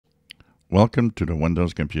Welcome to the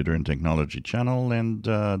Windows Computer and Technology channel, and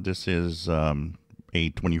this is a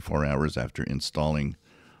 24 hours after installing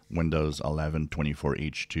Windows 11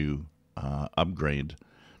 24H2 upgrade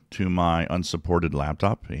to my unsupported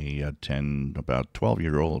laptop, a about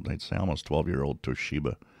 12-year-old, I'd say almost 12-year-old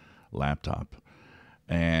Toshiba laptop.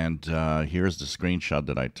 And here's the screenshot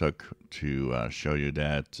that I took to show you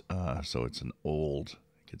that. So it's an old,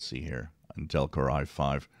 you can see here, Intel Core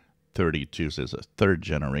i5 32, so it's a third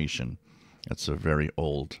generation. It's a very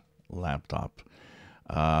old laptop.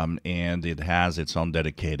 And it has its own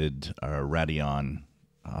dedicated Radeon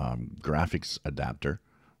graphics adapter,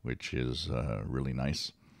 which is really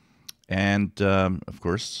nice. And of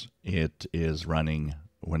course, it is running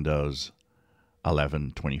Windows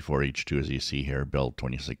 11 24H2, as you see here, build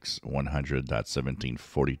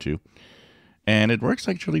 26100.1742. And it works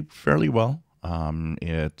actually fairly well.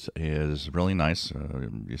 It is really nice.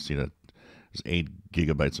 You see that there's 8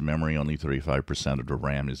 gigabytes of memory, only 35% of the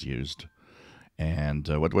RAM is used. And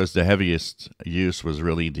what was the heaviest use was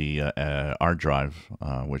really the hard drive,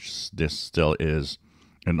 which this still is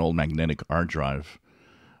an old magnetic hard drive.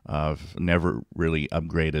 I've never really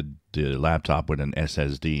upgraded the laptop with an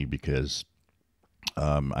SSD because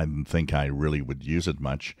I didn't think I really would use it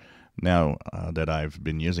much. Now that I've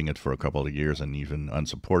been using it for a couple of years and even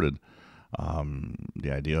unsupported, the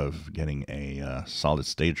idea of getting a solid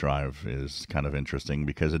state drive is kind of interesting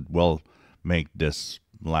because it will make this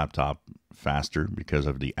laptop faster because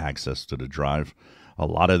of the access to the drive. A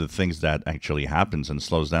lot of the things that actually happens and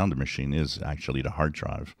slows down the machine is actually the hard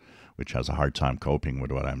drive, which has a hard time coping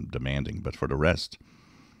with what I'm demanding. But for the rest,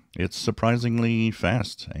 it's surprisingly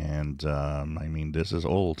fast. And I mean, this is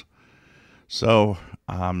old. So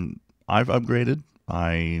I've upgraded.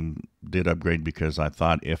 I did upgrade because I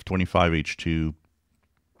thought if 25H2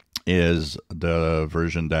 is the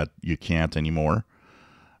version that you can't anymore,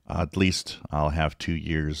 at least I'll have 2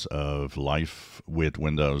 years of life with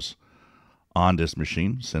Windows on this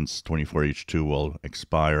machine, since 24H2 will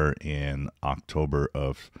expire in October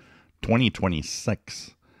of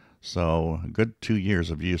 2026. So a good 2 years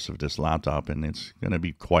of use of this laptop, and it's going to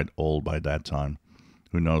be quite old by that time.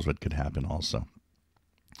 Who knows what could happen also.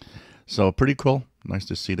 So pretty cool. Nice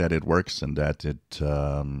to see that it works and that it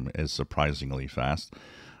is surprisingly fast.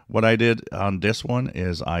 What I did on this one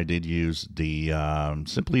is I did use the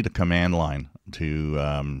simply the command line to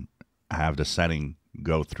have the setting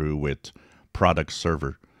go through with product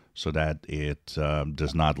server so that it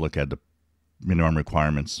does not look at the minimum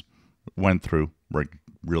requirements. Went through, worked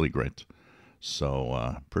really great.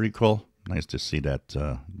 So pretty cool. Nice to see that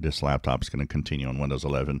this laptop is going to continue on Windows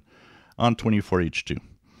 11 on 24H2.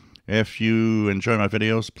 If you enjoy my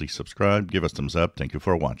videos, please subscribe, give us a thumbs up. Thank you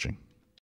for watching.